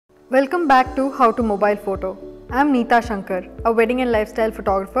Welcome back to How to Mobile Photo. I'm Neeta Shankar, a wedding and lifestyle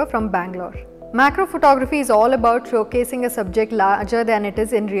photographer from Bangalore. Macro photography is all about showcasing a subject larger than it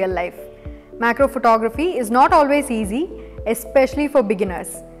is in real life. Macro photography is not always easy, especially for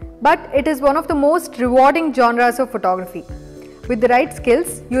beginners, but it is one of the most rewarding genres of photography. With the right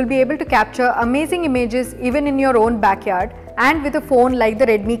skills, you'll be able to capture amazing images even in your own backyard and with a phone like the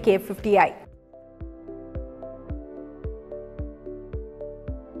Redmi K50i.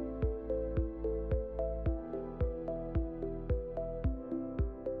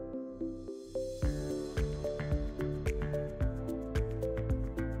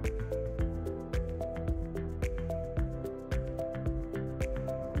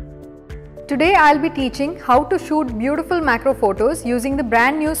 Today I'll be teaching how to shoot beautiful macro photos using the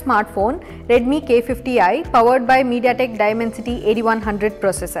brand new smartphone Redmi K50i powered by MediaTek Dimensity 8100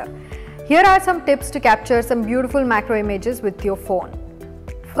 processor. Here are some tips to capture some beautiful macro images with your phone.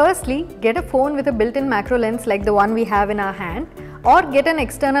 Firstly, get a phone with a built-in macro lens like the one we have in our hand, or get an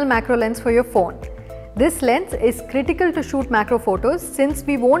external macro lens for your phone. This lens is critical to shoot macro photos since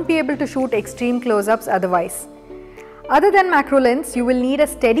we won't be able to shoot extreme close-ups otherwise. Other than macro lens, you will need a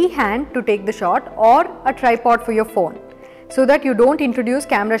steady hand to take the shot or a tripod for your phone so that you don't introduce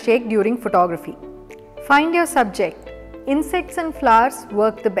camera shake during photography. Find your subject. Insects and flowers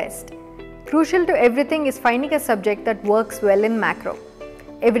work the best. Crucial to everything is finding a subject that works well in macro.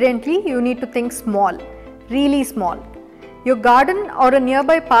 Evidently, you need to think small, really small. Your garden or a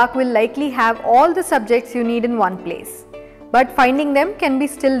nearby park will likely have all the subjects you need in one place, but finding them can be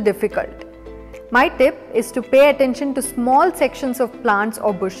still difficult. My tip is to pay attention to small sections of plants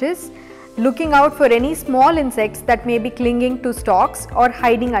or bushes, looking out for any small insects that may be clinging to stalks or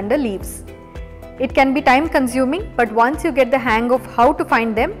hiding under leaves. It can be time consuming, but once you get the hang of how to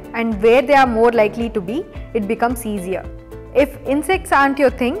find them and where they are more likely to be, it becomes easier. If insects aren't your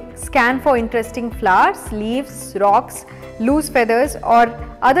thing, scan for interesting flowers, leaves, rocks, loose feathers or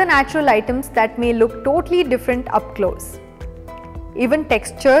other natural items that may look totally different up close. Even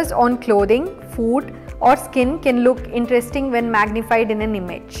textures on clothing, food or skin can look interesting when magnified in an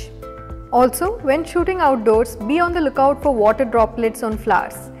image. Also, when shooting outdoors, be on the lookout for water droplets on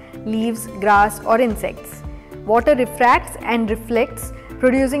flowers, leaves, grass or insects. Water refracts and reflects,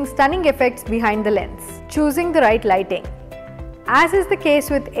 producing stunning effects behind the lens. Choosing the right lighting. As is the case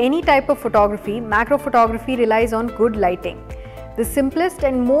with any type of photography, macro photography relies on good lighting. The simplest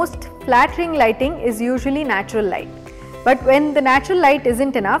and most flattering lighting is usually natural light. But when the natural light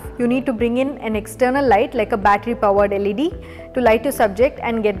isn't enough, you need to bring in an external light like a battery powered LED to light your subject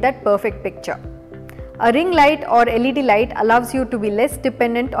and get that perfect picture. A ring light or LED light allows you to be less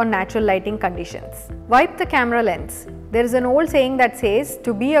dependent on natural lighting conditions. Wipe the camera lens. There is an old saying that says,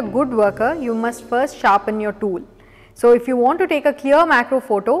 to be a good worker, you must first sharpen your tool. So if you want to take a clear macro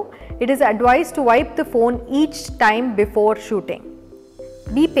photo, it is advised to wipe the phone each time before shooting.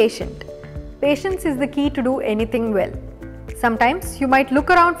 Be patient. Patience is the key to do anything well. Sometimes you might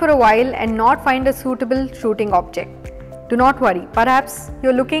look around for a while and not find a suitable shooting object. Do not worry, perhaps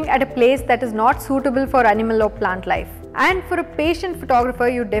you're looking at a place that is not suitable for animal or plant life. And for a patient photographer,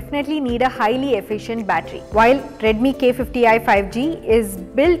 you definitely need a highly efficient battery. While Redmi K50i 5G is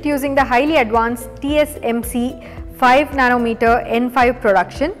built using the highly advanced TSMC 5nm N5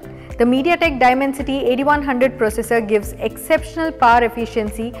 production, the MediaTek Dimensity 8100 processor gives exceptional power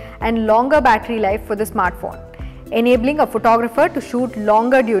efficiency and longer battery life for the smartphone, enabling a photographer to shoot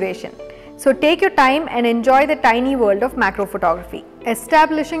longer duration. So take your time and enjoy the tiny world of macro photography.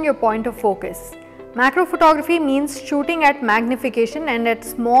 Establishing your point of focus. Macro photography means shooting at magnification and at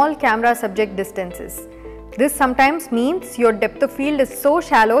small camera subject distances. This sometimes means your depth of field is so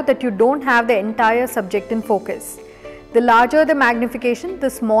shallow that you don't have the entire subject in focus. The larger the magnification, the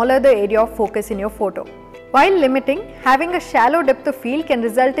smaller the area of focus in your photo. While limiting, having a shallow depth of field can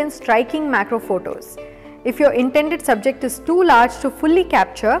result in striking macro photos. If your intended subject is too large to fully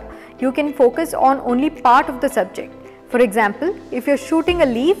capture, you can focus on only part of the subject. For example, if you're shooting a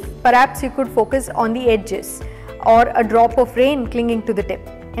leaf, perhaps you could focus on the edges or a drop of rain clinging to the tip.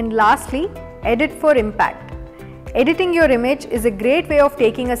 And lastly, edit for impact. Editing your image is a great way of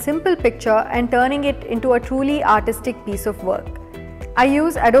taking a simple picture and turning it into a truly artistic piece of work. I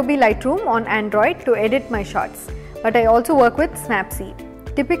use Adobe Lightroom on Android to edit my shots, but I also work with Snapseed.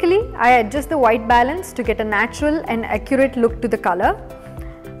 Typically, I adjust the white balance to get a natural and accurate look to the color.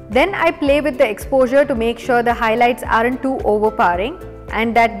 Then I play with the exposure to make sure the highlights aren't too overpowering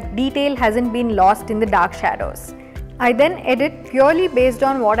and that detail hasn't been lost in the dark shadows. I then edit purely based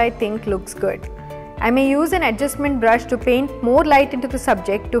on what I think looks good. I may use an adjustment brush to paint more light into the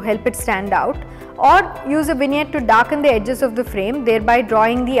subject to help it stand out, or use a vignette to darken the edges of the frame, thereby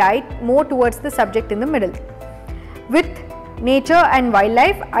drawing the eye more towards the subject in the middle. With nature and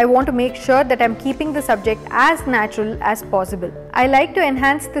wildlife, I want to make sure that I am keeping the subject as natural as possible. I like to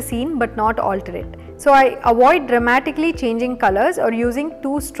enhance the scene but not alter it. So I avoid dramatically changing colors or using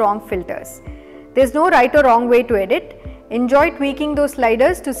too strong filters. There is no right or wrong way to edit. Enjoy tweaking those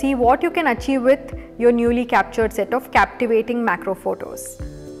sliders to see what you can achieve with your newly captured set of captivating macro photos.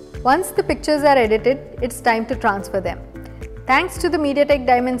 Once the pictures are edited, it's time to transfer them. Thanks to the MediaTek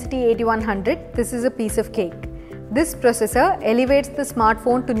Dimensity 8100, this is a piece of cake. This processor elevates the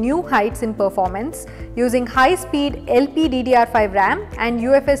smartphone to new heights in performance using high-speed LPDDR5 RAM and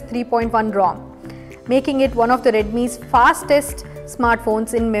UFS 3.1 ROM, making it one of the Redmi's fastest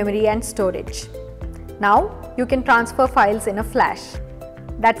smartphones in memory and storage. Now, you can transfer files in a flash.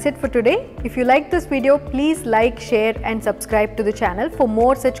 That's it for today. If you like this video, please like, share and subscribe to the channel for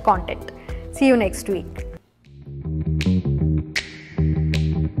more such content. See you next week.